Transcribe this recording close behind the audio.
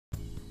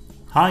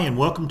Hi and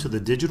welcome to the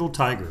Digital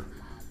Tiger.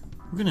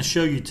 We're going to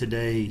show you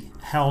today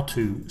how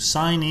to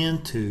sign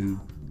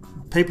into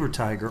Paper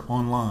Tiger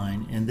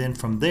online and then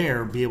from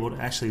there be able to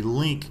actually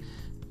link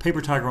Paper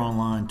Tiger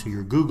online to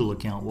your Google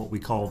account, what we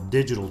call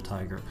Digital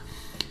Tiger.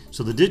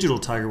 So the Digital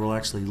Tiger will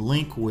actually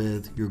link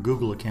with your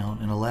Google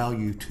account and allow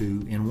you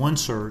to, in one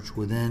search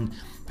within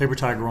Paper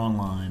Tiger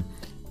online,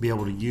 be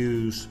able to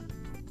use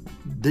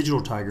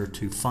Digital Tiger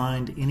to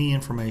find any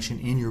information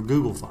in your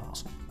Google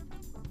files.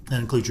 That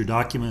includes your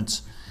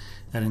documents,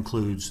 that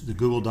includes the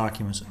Google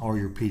documents or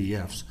your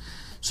PDFs.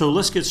 So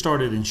let's get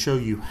started and show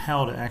you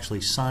how to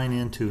actually sign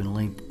into and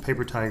link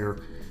Paper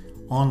Tiger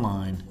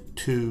online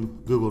to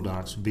Google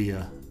Docs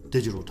via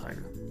Digital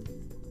Tiger.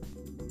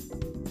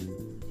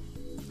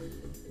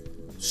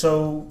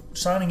 So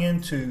signing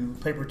into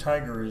Paper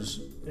Tiger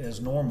is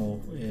as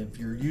normal. If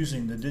you're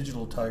using the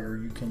Digital Tiger,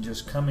 you can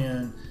just come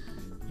in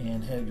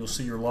and you'll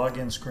see your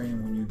login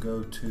screen when you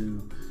go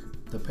to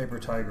the Paper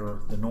Tiger,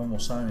 the normal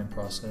sign-in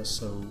process.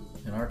 So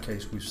in our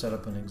case, we've set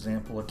up an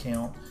example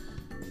account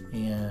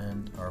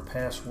and our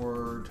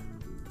password.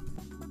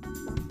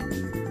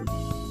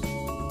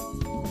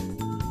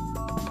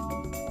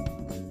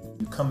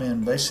 You come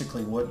in,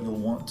 basically what you'll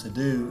want to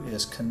do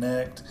is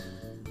connect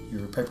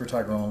your Paper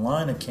Tiger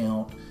Online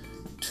account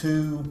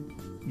to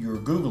your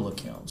Google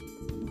account.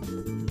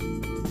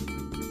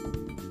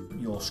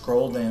 You'll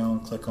scroll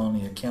down, click on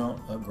the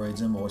account,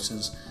 upgrades,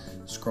 invoices,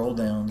 scroll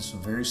down. This is a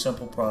very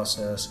simple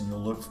process and you'll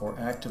look for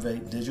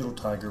Activate Digital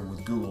Tiger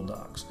with Google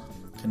Docs.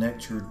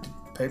 Connect your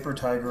Paper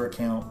Tiger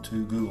account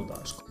to Google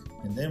Docs.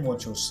 And then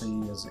what you'll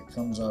see is it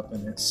comes up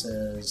and it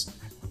says,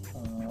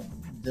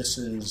 this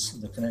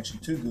is the connection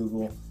to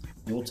Google.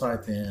 You'll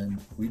type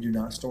in, we do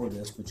not store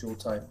this, but you'll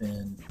type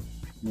in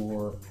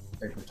your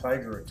Paper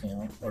Tiger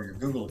account, or your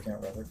Google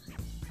account rather,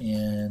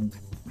 and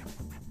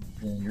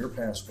then your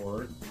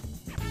password.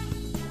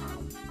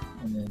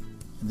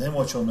 And then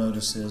what you'll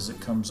notice is it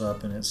comes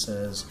up and it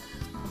says,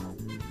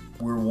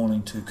 we're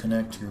wanting to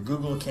connect to your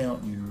Google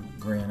account. You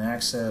grant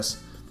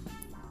access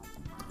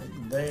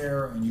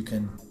there, and you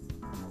can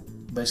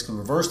basically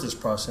reverse this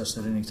process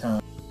at any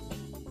time.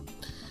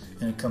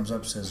 And it comes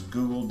up and says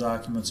Google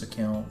Documents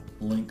account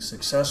linked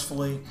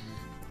successfully,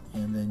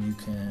 and then you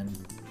can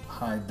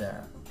hide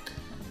that.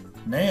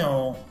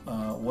 Now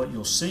what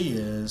you'll see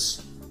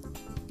is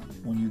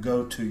when you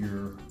go to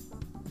your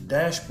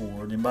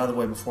dashboard, and by the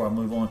way, before I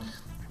move on,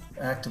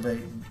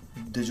 Activate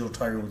Digital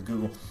Tiger with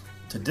Google.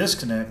 To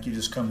disconnect, you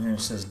just come here and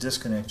it says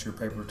disconnect your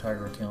Paper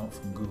Tiger account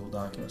from Google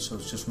Documents. So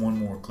it's just one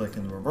more click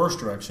in the reverse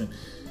direction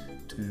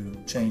to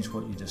change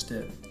what you just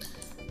did.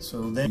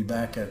 So then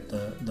back at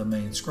the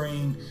main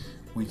screen,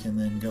 we can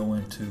then go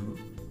into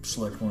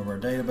select one of our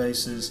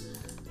databases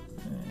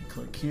and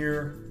click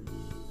here.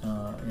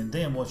 And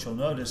then what you'll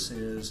notice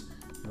is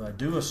if I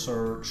do a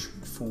search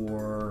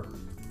for,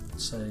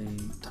 say,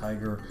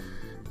 Tiger,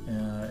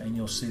 and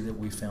you'll see that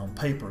we found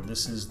paper.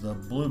 This is the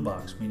blue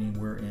box, meaning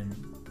we're in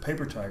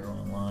Paper Tiger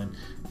online,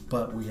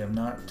 but we have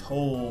not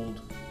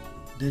told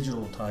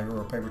Digital Tiger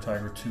or Paper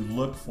Tiger to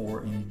look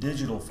for any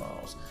digital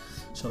files.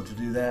 So to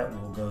do that,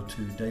 we'll go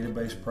to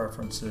Database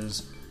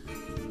Preferences,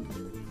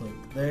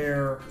 click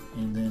there,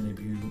 and then if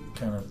you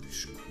kind of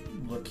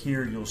look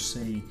here, you'll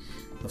see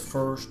the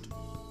first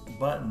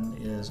button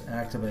is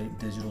Activate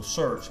Digital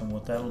Search, and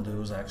what that'll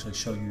do is actually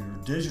show you your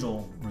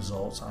digital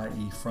results,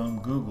 i.e. from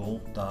Google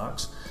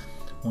Docs,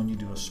 when you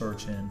do a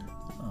search in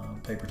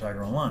Paper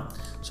Tiger Online.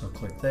 So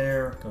click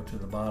there, go to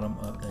the bottom,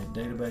 update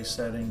database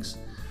settings.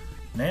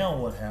 Now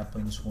what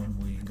happens when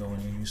we go in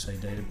here and you say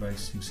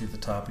database, you can see at the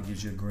top it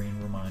gives you a green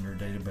reminder,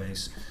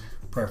 database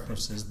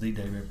preferences. The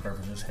database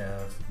preferences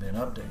have been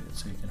updated,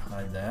 so you can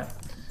hide that.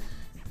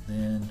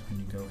 Then when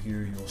you go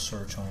here, you'll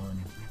search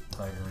on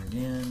Tiger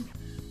again.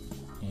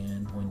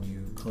 And when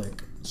you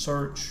click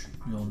search,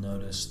 you'll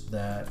notice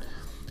that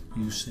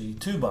you see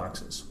two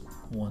boxes.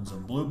 One's a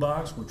blue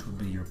box, which would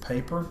be your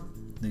paper.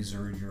 These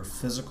are your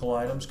physical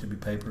items. Could be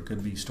paper,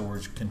 could be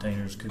storage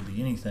containers, could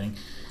be anything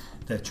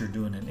that you're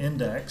doing an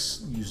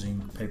index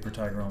using Paper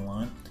Tiger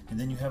Online. And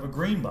then you have a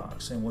green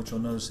box. And what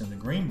you'll notice in the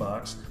green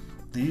box,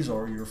 these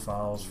are your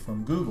files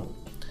from Google.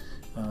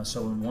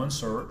 So in one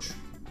search,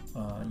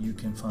 you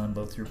can find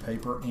both your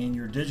paper and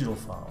your digital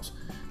files,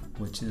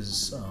 which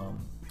is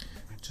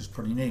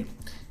pretty neat.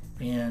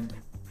 And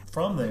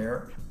from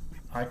there,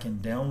 I can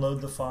download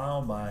the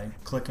file by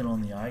clicking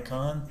on the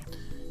icon.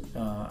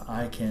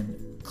 I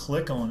can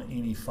click on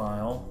any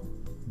file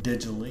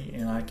digitally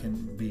and I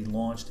can be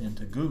launched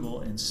into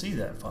Google and see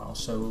that file.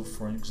 So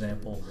for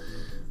example,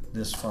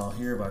 this file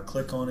here, if I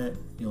click on it,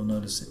 you'll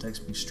notice it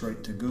takes me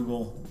straight to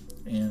Google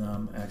and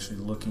I'm actually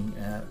looking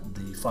at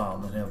the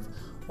file and have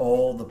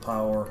all the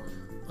power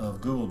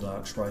of Google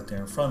Docs right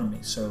there in front of me.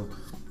 So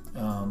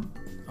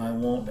I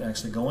won't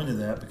actually go into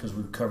that because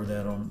we've covered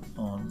that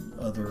on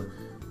other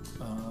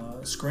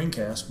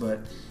screencasts, but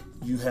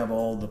you have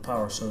all the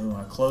power. So when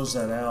I close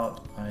that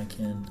out, I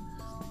can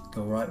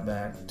go right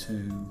back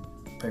to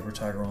Paper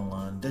Tiger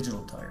Online,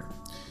 Digital Tiger.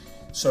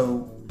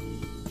 So,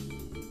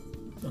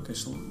 okay,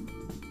 so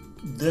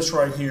this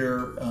right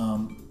here,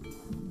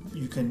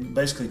 you can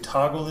basically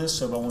toggle this.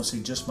 So if I want to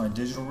see just my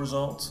digital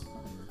results,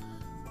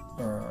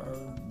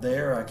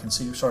 there I can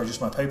see, sorry,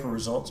 just my paper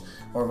results,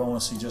 or if I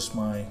want to see just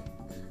my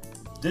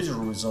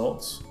digital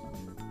results,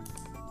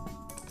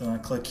 then I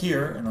click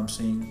here and I'm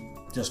seeing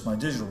just my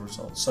digital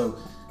results. So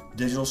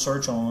digital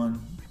search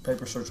on,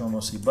 paper search on,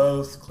 I'll see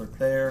both, click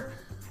there,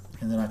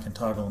 and then I can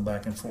toggle them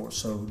back and forth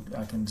so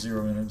I can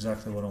zero in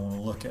exactly what I want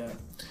to look at.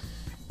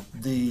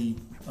 The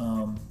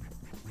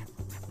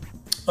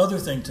other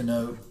thing to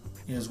note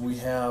is we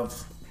have,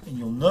 and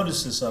you'll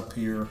notice this up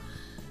here,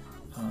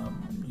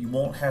 you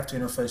won't have to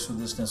interface with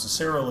this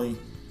necessarily,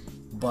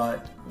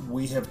 but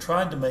we have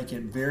tried to make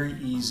it very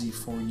easy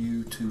for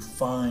you to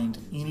find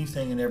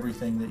anything and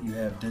everything that you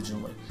have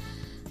digitally.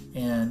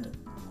 And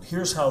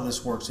here's how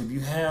this works. If you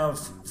have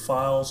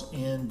files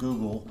in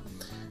Google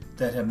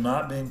that have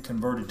not been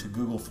converted to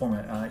Google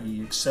format,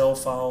 i.e. Excel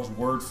files,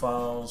 Word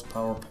files,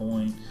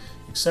 PowerPoint,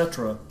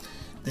 etc.,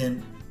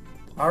 then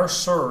our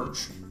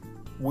search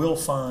will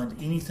find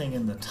anything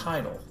in the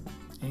title,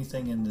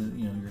 anything in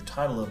the, your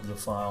title of the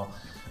file,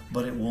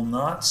 but it will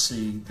not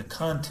see the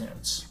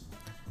contents.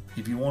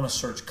 If you want to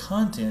search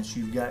contents,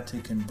 you've got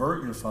to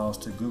convert your files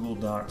to Google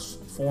Docs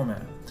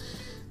format.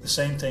 The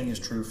same thing is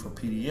true for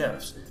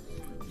PDFs.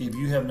 If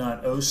you have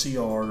not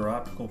OCR'd, or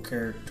optical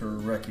character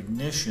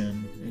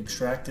recognition,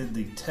 extracted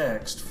the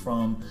text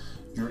from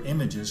your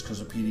images, because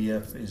a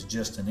PDF is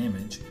just an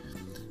image,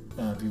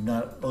 if you've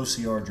not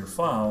OCR'd your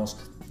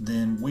files,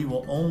 then we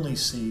will only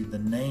see the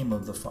name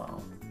of the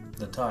file,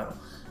 the title.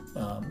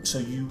 So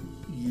you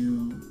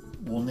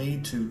will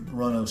need to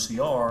run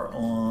OCR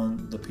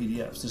on the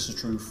PDFs. This is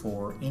true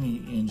for any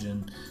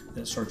engine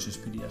that searches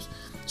PDFs.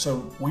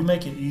 So we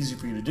make it easy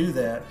for you to do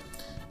that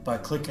by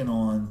clicking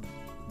on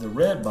the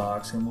red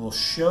box, and we'll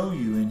show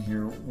you in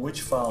here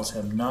which files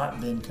have not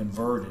been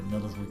converted. In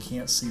other words, we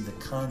can't see the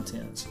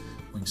contents.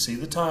 We can see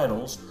the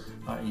titles,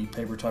 i.e.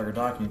 Paper Tiger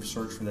document. If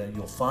you search for that,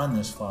 you'll find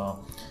this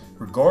file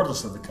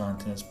regardless of the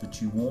contents, but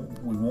we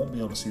won't be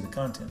able to see the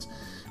contents.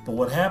 But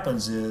what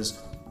happens is,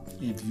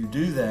 if you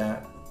do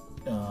that,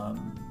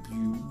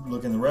 you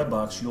look in the red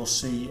box, you'll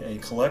see a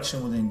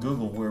collection within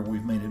Google where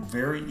we've made it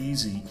very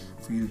easy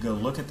for you to go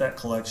look at that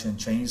collection,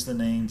 change the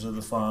names of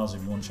the files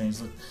if you want to change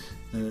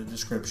the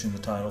description, the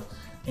title,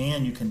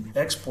 and you can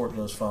export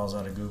those files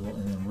out of Google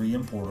and then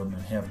re-import them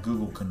and have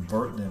Google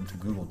convert them to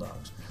Google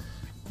Docs.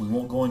 We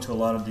won't go into a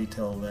lot of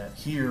detail of that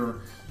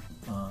here,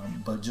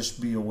 but just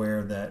be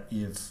aware that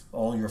if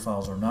all your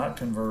files are not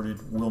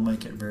converted, we'll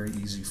make it very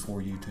easy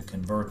for you to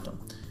convert them.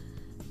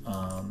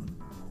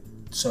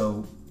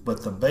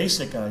 But the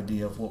basic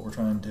idea of what we're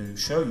trying to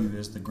show you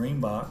is the green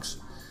box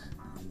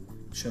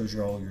shows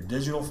you all your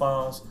digital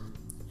files,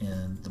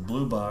 and the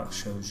blue box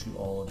shows you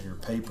all of your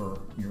paper,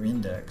 your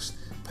index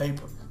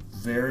paper.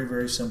 Very,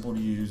 very simple to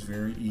use,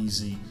 very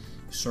easy.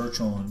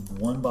 Search on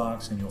one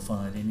box and you'll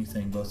find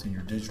anything both in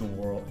your digital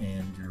world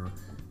and your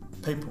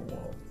paper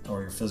world,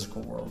 or your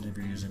physical world if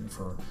you're using it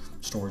for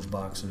storage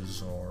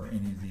boxes or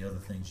any of the other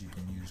things you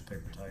can use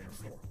Paper Tiger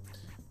for.